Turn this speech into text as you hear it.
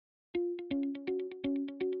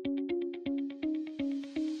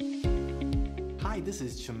Hi, this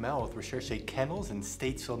is Jamel with Recherche Kennels in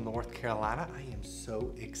Statesville, North Carolina. I am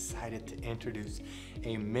so excited to introduce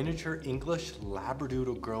a miniature English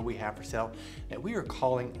Labradoodle girl we have for sale that we are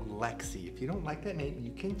calling Lexi. If you don't like that name,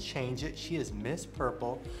 you can change it. She is Miss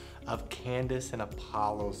Purple of Candace and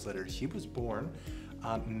Apollo's litter. She was born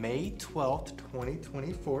May 12th,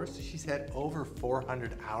 2024, so she's had over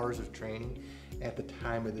 400 hours of training at the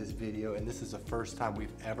time of this video, and this is the first time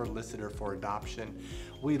we've ever listed her for adoption.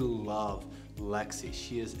 We love Lexi.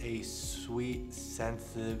 She is a sweet,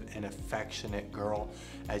 sensitive, and affectionate girl.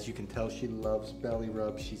 As you can tell, she loves belly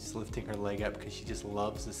rubs. She's lifting her leg up because she just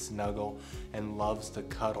loves to snuggle and loves to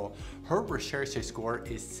cuddle. Her Recherche score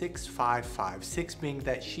is 655, 6 being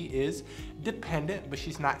that she is dependent, but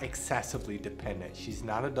she's not excessively dependent. She's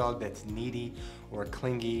not a dog that's needy or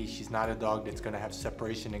clingy. She's not a dog that's gonna have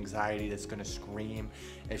separation anxiety, that's gonna scream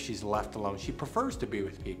if she's left alone. She prefers to be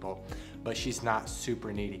with people, but she's not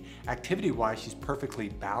super needy. Activity-wise, she's perfectly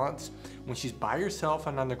balanced. When she's by herself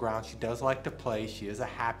and on the ground, she does like to play. She is a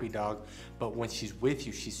happy dog, but when she's with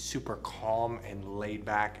you, she's super calm and laid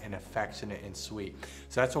back and affectionate and sweet.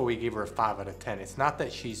 So that's why we gave her a 5 out of 10. It's not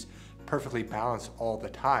that she's perfectly balanced all the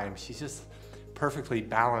time. She's just perfectly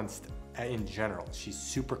balanced in general. She's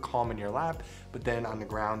super calm in your lap, but then on the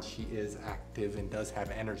ground, she is active and does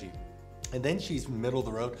have energy. And then she's middle of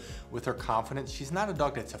the road with her confidence. She's not a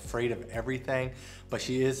dog that's afraid of everything, but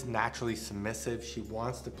she is naturally submissive. She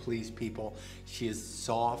wants to please people. She is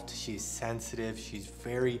soft, she's sensitive, she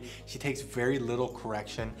takes very little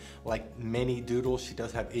correction. Like mini-doodles, she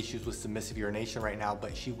does have issues with submissive urination right now,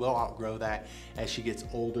 but she will outgrow that as she gets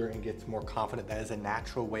older and gets more confident. That is a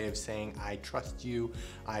natural way of saying, I trust you,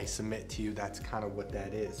 I submit to you. That's kind of what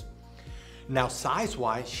that is. Now,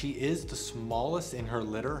 size-wise, she is the smallest in her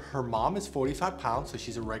litter. Her mom is 45 pounds, so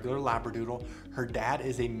she's a regular Labradoodle. Her dad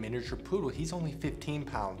is a miniature poodle. He's only 15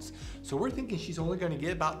 pounds. So we're thinking she's only gonna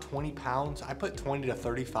get about 20 pounds. I put 20 to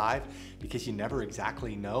 35 because you never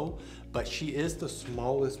exactly know, but she is the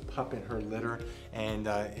smallest pup in her litter, and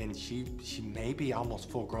she may be almost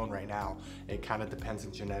full grown right now. It kind of depends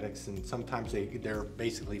on genetics, and sometimes they're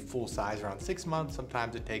basically full size around 6 months.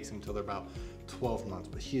 Sometimes it takes them until they're about 12 months,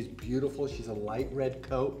 but she is beautiful. She's a light red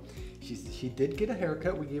coat. She did get a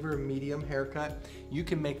haircut. We gave her a medium haircut. You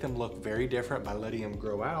can make them look very different by letting them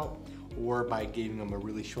grow out or by giving them a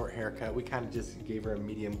really short haircut. We kind of just gave her a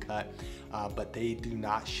medium cut, but they do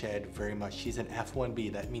not shed very much. She's an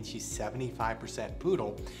F1B. That means she's 75%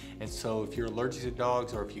 poodle. And so if you're allergic to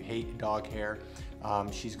dogs or if you hate dog hair,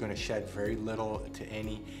 she's going to shed very little to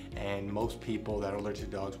any, and most people that are allergic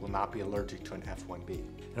to dogs will not be allergic to an F1B.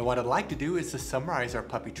 And what I'd like to do is to summarize our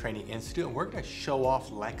Puppy Training Institute, and we're going to show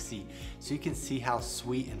off Lexi so you can see how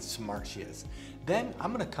sweet and smart she is. Then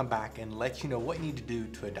I'm going to come back and let you know what you need to do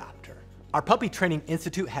to adopt her. Our Puppy Training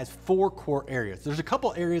Institute has 4 core areas. There's a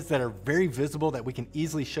couple areas that are very visible that we can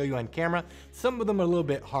easily show you on camera. Some of them are a little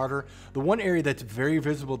bit harder. The one area that's very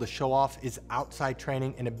visible to show off is outside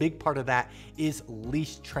training, and a big part of that is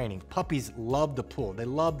leash training. Puppies love to pull, they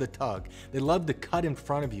love to tug, they love to cut in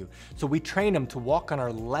front of you. So we train them to walk on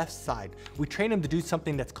our left side. We train them to do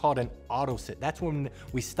something that's called an auto sit. That's when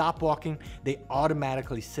we stop walking, they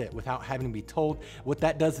automatically sit without having to be told. What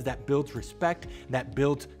that does is that builds respect, that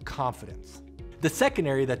builds confidence. The second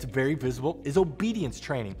area that's very visible is obedience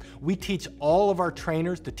training. We teach all of our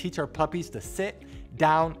trainers to teach our puppies to sit,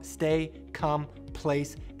 down, stay, come,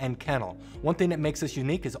 place, and kennel. One thing that makes us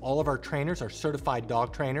unique is all of our trainers are certified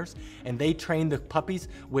dog trainers, and they train the puppies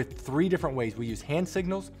with 3 different ways. We use hand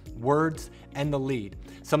signals, words, and the lead.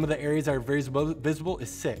 Some of the areas that are very visible is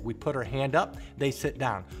sit. We put our hand up, they sit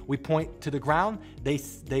down. We point to the ground,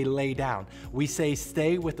 they lay down. We say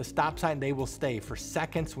stay with the stop sign, they will stay for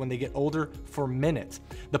seconds. When they get older, for minutes.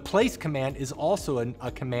 The place command is also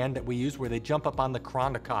a command that we use where they jump up on the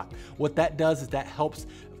Cronacot. What that does is that helps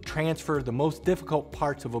transfer the most difficult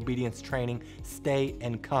parts of obedience training, stay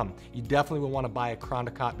and come. You definitely will want to buy a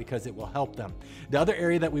Cronacot because it will help them. The other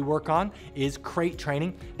area that we work on is crate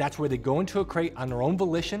training. That's where they go into a crate on their own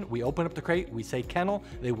volition. We open up the crate, we say kennel,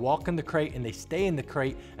 they walk in the crate, and they stay in the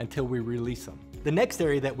crate until we release them. The next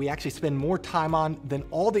area that we actually spend more time on than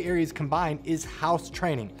all the areas combined is house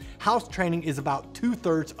training. House training is about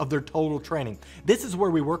 2/3 of their total training. This is where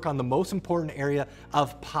we work on the most important area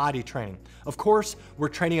of potty training. Of course, we're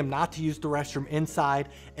training them not to use the restroom inside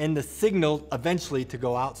and the signal eventually to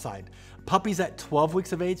go outside. Puppies at 12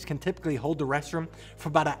 weeks of age can typically hold the restroom for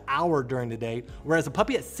about an hour during the day, whereas a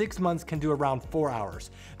puppy at 6 months can do around 4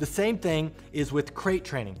 hours. The same thing is with crate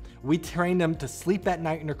training. We train them to sleep at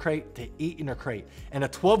night in their crate, to eat in their crate. And a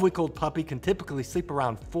 12-week-old puppy can typically sleep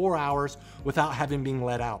around 4 hours without having been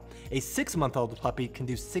let out. A 6-month-old puppy can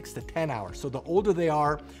do 6 to 10 hours. So the older they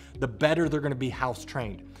are, the better they're gonna be house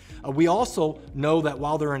trained. We also know that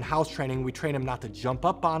while they're in house training, we train them not to jump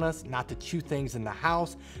up on us, not to chew things in the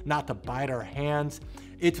house, not to bite our hands.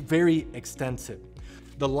 It's very extensive.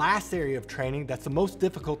 The last area of training that's the most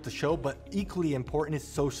difficult to show but equally important is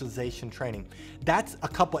socialization training. That's a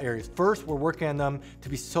couple areas. First, we're working on them to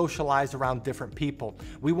be socialized around different people.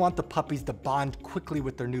 We want the puppies to bond quickly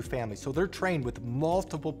with their new family, so they're trained with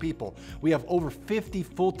multiple people. We have over 50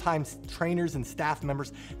 full-time trainers and staff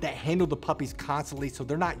members that handle the puppies constantly, so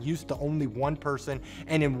they're not used to only one person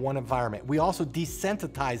and in one environment. We also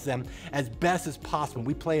desensitize them as best as possible.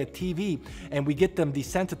 We play a TV and we get them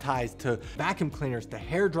desensitized to vacuum cleaners, to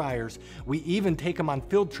hair dryers. We even take them on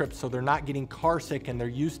field trips so they're not getting car sick and they're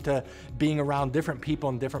used to being around different people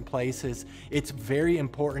in different places. It's very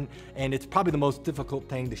important, and it's probably the most difficult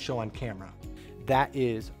thing to show on camera. That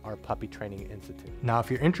is our Puppy Training Institute. Now, if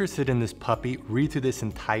you're interested in this puppy, read through this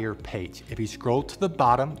entire page. If you scroll to the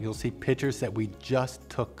bottom, you'll see pictures that we just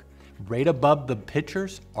took. Right above the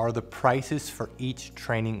pictures are the prices for each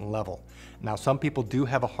training level. Now, some people do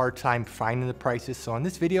have a hard time finding the prices, so in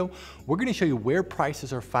this video, we're gonna show you where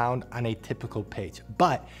prices are found on a typical page.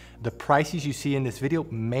 But the prices you see in this video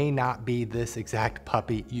may not be this exact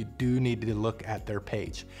puppy. You do need to look at their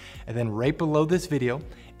page. And then right below this video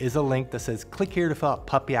is a link that says, click here to fill out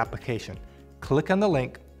puppy application. Click on the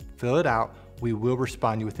link, fill it out. We will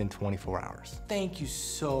respond you within 24 hours. Thank you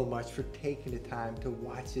so much for taking the time to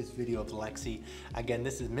watch this video of Lexi. Again,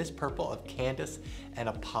 this is Miss Purple of Candace and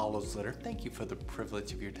Apollo's litter. Thank you for the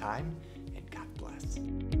privilege of your time, and God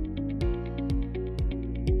bless.